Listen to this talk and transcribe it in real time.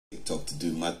TikTok to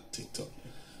do mad TikTok.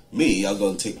 Me, I go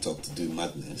on TikTok to do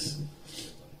madness.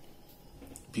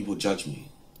 People judge me.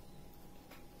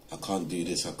 I can't do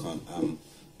this, I can't, I'm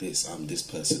this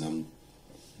person,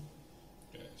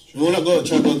 when I try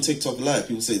to go on TikTok live,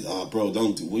 people say, "Oh, bro,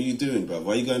 don't do. What are you doing, bro?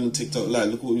 Why are you going on TikTok live?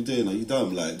 Look what you're doing. Are you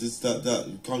dumb? Like this, that.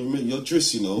 You can't remember. You're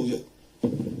Dris, you know.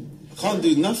 I can't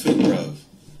do nothing, bro.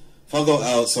 If I go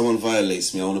out, someone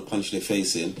violates me, I want to punch their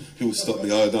face in. People stop me.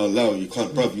 Oh, no, allow you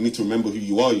can't, bro. You need to remember who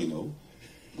you are, you know.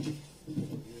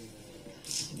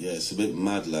 Yeah, it's a bit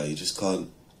mad. Like you just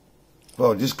can't.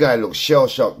 Bro, this guy looks shell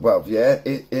shocked, bro. Yeah,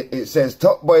 it says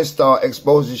Top Boy star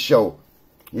exposes show.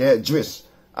 Yeah, Dris.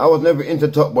 I was never into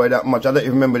Top Boy that much. I don't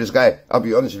even remember this guy. I'll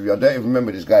be honest with you. I don't even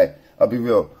remember this guy. I'll be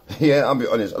real. Yeah, I'll be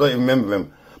honest. I don't even remember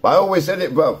him. But I always said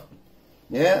it, bro.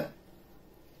 Yeah?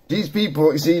 These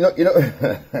people, you see, you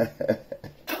know.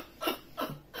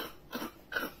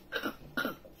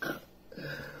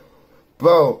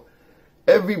 Bro,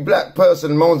 every black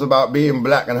person moans about being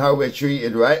black and how we're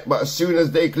treated, right? But as soon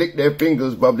as they click their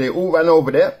fingers, bro, they all ran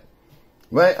over there,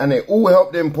 right? And they all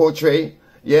help them portray,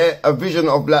 yeah, a vision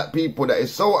of black people that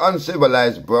is so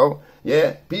uncivilized, bro.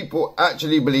 Yeah, people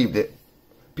actually believed it.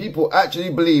 People actually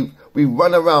believe we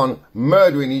run around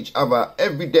murdering each other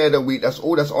every day of the week. That's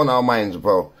all that's on our minds,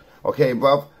 bro. Okay,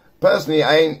 bro. Personally,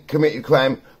 I ain't committed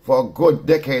crime for a good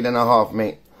decade and a half,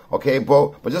 mate. Okay,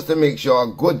 bro. But just to make sure, a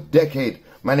good decade,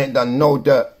 man, ain't done no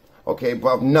dirt. Okay,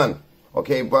 bro. None.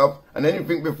 Okay, bro. And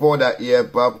anything before that, yeah,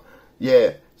 bro.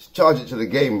 Yeah, charge it to the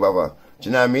game, brother. Do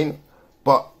you know what I mean?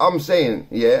 But I'm saying,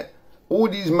 yeah, all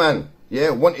these man,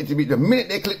 yeah, wanted to be, the minute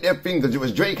they clicked their fingers, it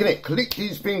was Drake, innit? Click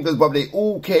these fingers, bro, they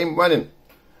all came running.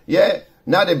 Yeah,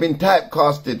 now they've been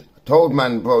typecasted. Told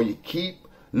man, bro, you keep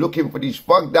looking for these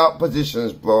fucked out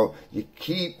positions, bro. You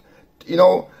keep, you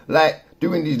know, like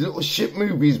doing these little shit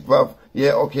movies, bro.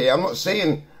 Yeah, okay, I'm not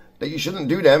saying that you shouldn't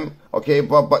do them, okay,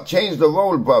 bro, but change the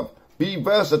role, bro. Be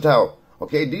versatile,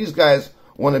 okay? These guys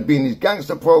want to be in these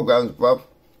gangster programs, bro.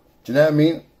 Do you know what I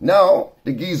mean? Now,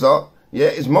 the geezer, yeah,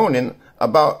 is moaning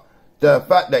about the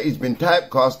fact that he's been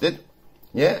typecasted,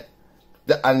 yeah,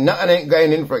 and nothing ain't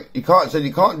going in for it. He can't say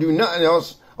he can't do nothing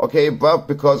else, okay, bruv,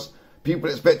 because people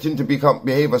expect him to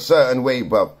behave a certain way,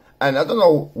 bruv. And I don't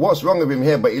know what's wrong with him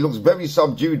here, but he looks very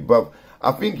subdued, bruv.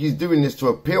 I think he's doing this to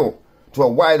appeal to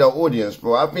a wider audience,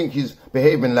 bro. I think he's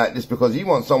behaving like this because he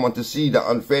wants someone to see the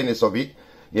unfairness of it.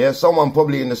 Yeah, someone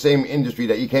probably in the same industry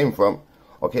that he came from.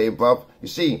 Okay, bruv. You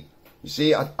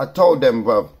see, I told them,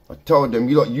 bruv. I told them,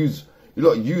 you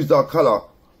lot used our colour,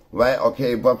 right?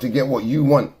 Okay, bruv, to get what you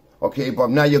want. Okay, bruv,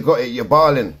 now you got it, you're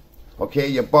balling. Okay,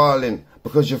 you're balling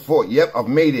because you thought, yep, I've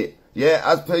made it. Yeah,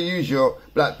 as per usual,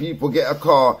 black people get a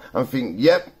car and think,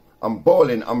 yep, I'm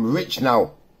balling, I'm rich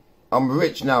now. I'm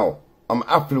rich now. I'm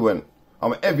affluent.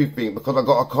 I'm everything because I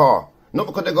got a car. Not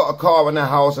because they got a car and a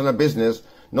house and a business.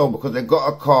 No, because they got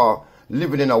a car,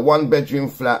 living in a one-bedroom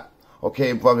flat.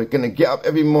 Okay, bro, they're going to get up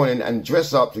every morning and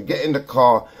dress up to get in the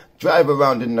car, drive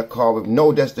around in the car with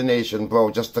no destination,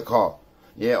 bro, just the car.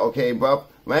 Yeah, okay, bro,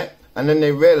 right? And then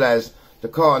they realize the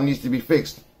car needs to be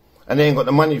fixed and they ain't got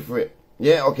the money for it.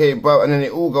 Yeah, okay, bro, and then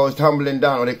it all goes tumbling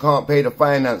down or they can't pay the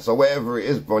finance or whatever it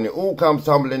is, bro, and it all comes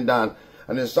tumbling down.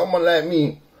 And then someone like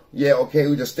me, yeah, okay,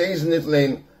 who just stays in this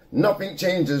lane, nothing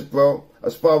changes, bro,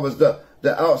 as far as the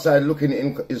outside looking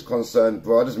in is concerned,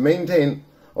 bro. I just maintain,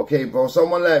 okay, bro,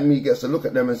 someone like me gets to look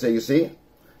at them and say, you see,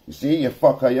 you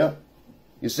fucker, yeah?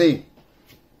 You see,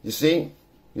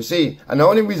 and the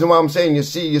only reason why I'm saying you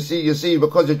see,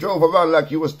 because you drove around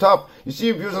like you was tough. You see,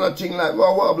 if you was on a thing like,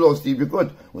 well, what up, blow, Steve, you're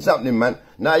good. What's happening, man?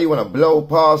 Now you want to blow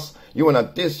past, you want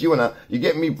to diss, you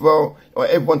get me, bro, or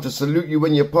everyone to salute you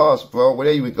when you pass, bro. Well,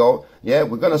 there we go. Yeah,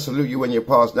 we're going to salute you when you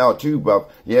pass now too, bro.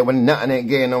 Yeah, when nothing ain't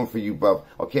going on for you, bro.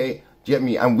 Okay? Do you get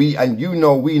me? And you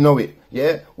know, we know it.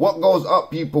 Yeah? What goes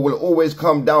up, people, will always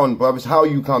come down, bro. It's how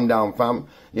you come down, fam.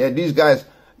 Yeah, these guys,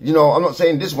 you know, I'm not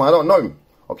saying this one, I don't know him.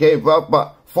 Okay, bro,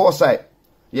 but foresight.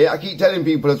 Yeah, I keep telling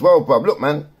people as well, bro. Look,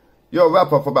 man, you're a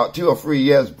rapper for about 2 or 3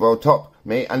 years, bro, top,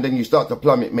 mate. And then you start to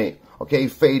plummet, mate. Okay,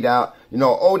 fade out. You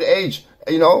know, old age,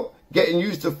 you know, getting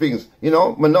used to things, you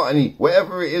know, monotony,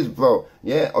 whatever it is, bro.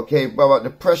 Yeah, okay, bro, the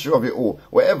pressure of it all,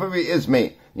 whatever it is,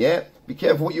 mate. Yeah, be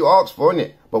careful what you ask for,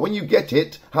 innit? But when you get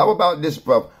it, how about this,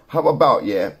 bro? How about,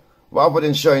 yeah, rather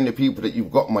than showing the people that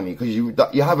you've got money, because you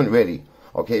haven't really,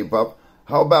 okay, bro?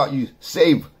 How about you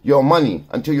save your money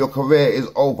until your career is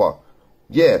over?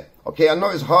 Yeah, okay, I know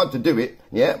it's hard to do it,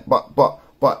 yeah, but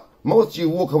most of you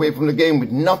walk away from the game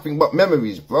with nothing but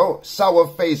memories, bro.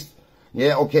 Sour-faced,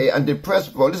 yeah, okay, and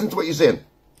depressed, bro. Listen to what you're saying.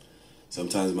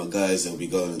 sometimes my guys, they'll be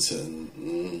going to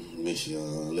mission,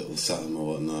 a little something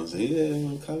or whatnot. I say, yeah,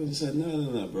 man, come and say,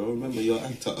 no, bro. Remember, you're an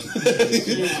actor.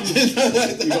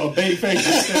 You got a bait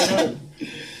face.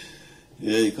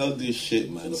 Yeah, you can't do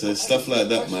shit, man. So stuff like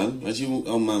that, man. Imagine,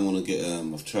 man, want to get,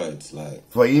 I've tried, like.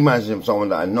 For imagine someone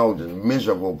that I know that's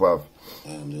miserable, bruv.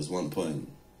 There's one point.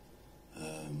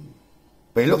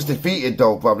 But he looks defeated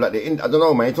though, bruv. Like I don't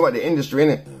know, man. You talk about the industry,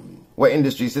 innit? What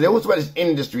industry? So they always talk about this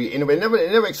industry, and they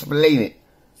never explain it.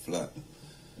 Flat.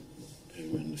 We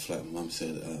were in the flat. Mum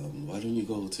said, "Why don't you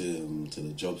go to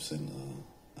the job centre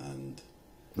and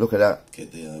look at that.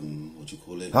 Get the what do you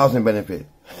call it? Housing benefit."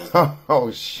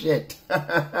 Oh shit!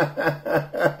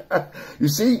 You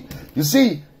see,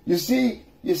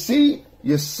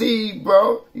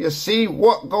 bro. You see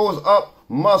what goes up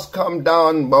must come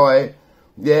down, boy.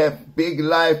 Yeah, big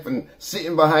life and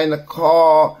sitting behind the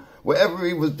car, whatever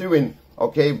he was doing.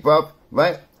 Okay, bruv,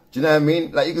 right? Do you know what I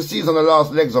mean? Like you can see he's on the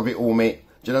last legs of it all, mate.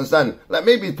 Do you understand? Like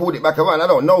maybe he pulled it back around. I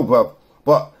don't know, bruv.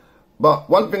 But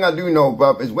one thing I do know,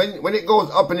 bruv, is when it goes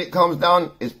up and it comes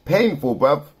down, it's painful,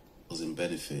 bruv. Doesn't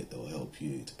benefit. They'll help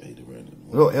you to pay the rent.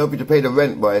 It'll help you to pay the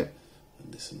rent, boy.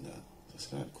 And this and that.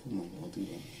 That's like, cool, man. I'll do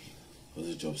that. I was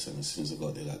a job centre. As soon as I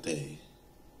got there that day,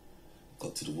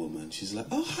 got to the woman. She's like,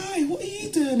 "Oh hi, what are you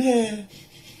doing here?"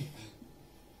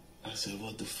 I said,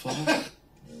 "What the fuck?"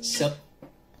 So,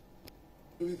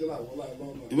 it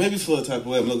made me feel a type of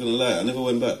way. I'm not gonna lie. I never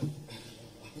went back.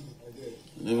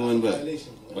 I never went back.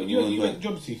 But you went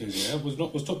job seekers, yeah? Was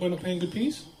TOPBOY not paying good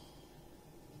peas?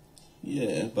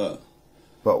 Yeah, but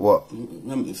what?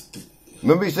 Remember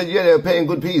he said, yeah, they were paying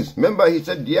good peas. Remember he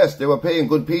said, yes, they were paying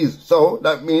good peas. So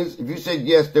that means if you said,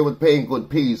 yes, they were paying good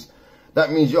peas,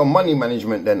 that means your money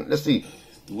management then. Let's see.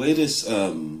 The way this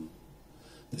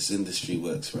industry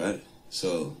works, right?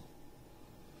 So,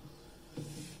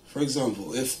 for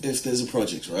example, if there's a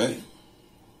project, right?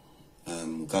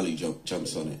 GULLY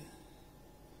jumps on it.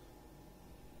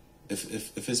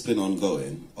 If it's been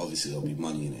ongoing, obviously there'll be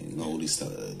money in it. You know, all this stuff,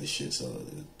 this shit, so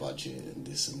the budget and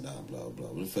this and that, blah, blah.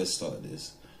 When I first started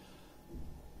this,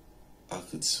 I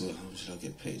could swear, how much should I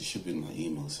get paid? It should be in my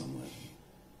email somewhere.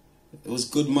 It was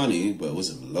good money, but it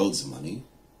wasn't loads of money.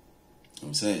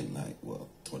 I'm saying, like, what,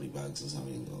 20 bags or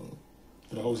something? Or,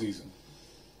 for the whole season?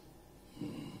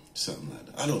 Something like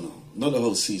that. I don't know. Not the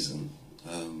whole season.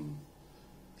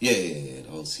 Yeah, the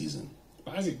whole season.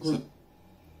 But as it grew...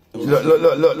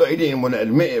 Look, he didn't want to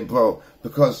admit it, bro.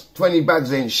 Because 20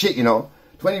 bags ain't shit, you know.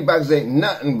 20 bags ain't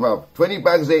nothing, bro. 20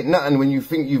 bags ain't nothing when you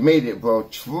think you've made it, bro.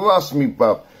 Trust me,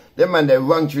 bro. Them man, they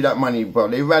run through that money, bro.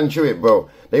 They ran through it, bro.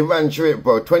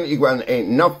 20 grand ain't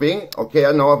nothing. Okay,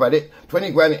 I know I've had it.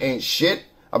 20 grand ain't shit.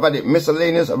 I've had it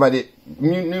miscellaneous. I've had it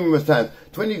numerous times.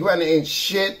 20 grand ain't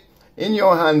shit in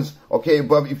your hands. Okay,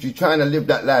 bro, if you're trying to live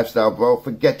that lifestyle, bro,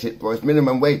 forget it, bro. It's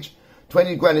minimum wage.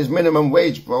 20 grand is minimum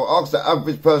wage, bro. Ask the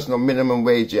average person on minimum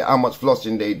wage, yeah, how much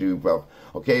flossing they do, bro.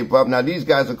 Okay, bro. Now, these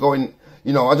guys are going,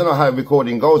 you know, I don't know how the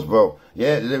recording goes, bro.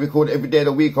 Yeah, do they record every day of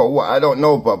the week or what? I don't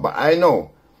know, bro. But I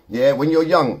know, yeah, when you're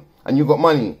young and you got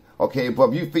money, okay,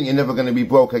 bro, you think you're never going to be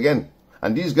broke again.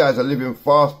 And these guys are living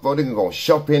fast, bro. They're going to go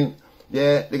shopping.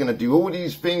 Yeah, they're going to do all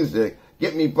these things. They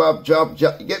get me, bro, job,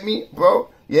 get me, bro.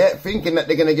 Yeah, thinking that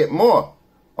they're going to get more.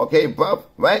 Okay, bro,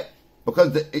 right?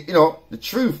 Because, you know, the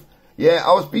truth. Yeah,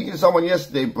 I was speaking to someone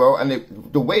yesterday, bro, and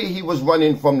the way he was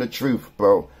running from the truth,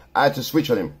 bro, I had to switch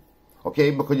on him.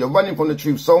 Okay, because you're running from the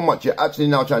truth so much, you're actually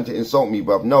now trying to insult me,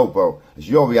 bro. No, bro, it's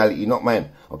your reality, not mine.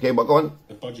 Okay, but go on.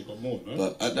 The budget got more, no?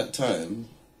 But at that time,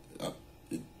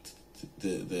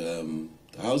 the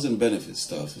housing benefit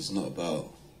stuff is not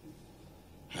about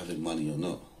having money or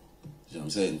not. You know what I'm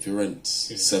saying? If you rent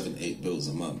 7, 8 bills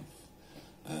a month,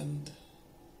 and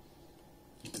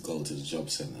you could go to the job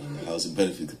centre and the housing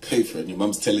benefit could pay for it, and your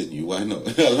mum's telling you, why not?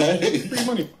 Like, free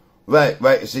money.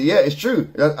 Right. So yeah, it's true.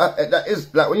 That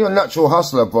is like when you're a natural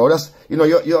hustler, bro. That's, you know,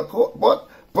 you're what,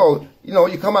 bro. You know,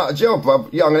 you come out of jail, bro,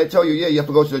 young, and they tell you, yeah, you have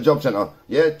to go to the job centre.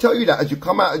 Yeah, tell you that as you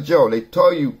come out of jail, they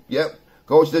tell you, yep,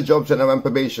 go to the job centre and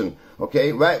probation.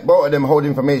 Okay, right? Both of them hold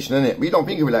information in it. We don't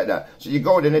think of it like that. So you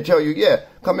go there and they tell you, yeah,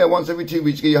 come here once every 2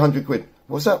 weeks, give you 100 quid.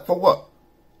 What's that for? What?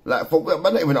 Like, for what? I'm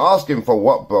not even asking for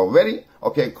what, bro. Ready?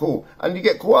 Okay, cool. And you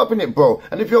get caught up in it, bro.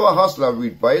 And if you're a hustler,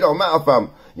 Rude, bro, it don't matter, fam.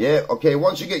 Yeah, okay,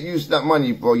 once you get used to that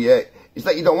money, bro, yeah, it's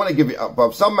like you don't want to give it up, bro.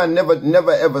 Some man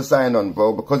never ever sign on,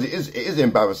 bro, because it is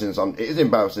embarrassing. It is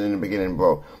embarrassing in the beginning,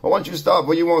 bro. But once you start,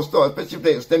 bro, you won't start, especially if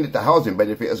they extend it to housing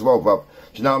benefit as well, bro.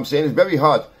 Do you know what I'm saying? It's very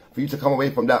hard for you to come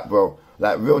away from that, bro.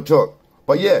 Like, real talk.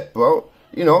 But yeah, bro,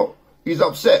 you know, he's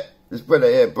upset, this brother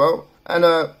here, bro.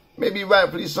 And maybe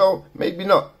rightfully so, maybe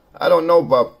not. I don't know,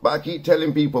 bro. But I keep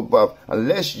telling people, bro,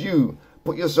 unless you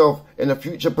Put yourself in a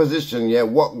future position, yeah?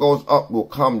 What goes up will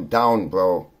come down,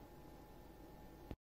 bro.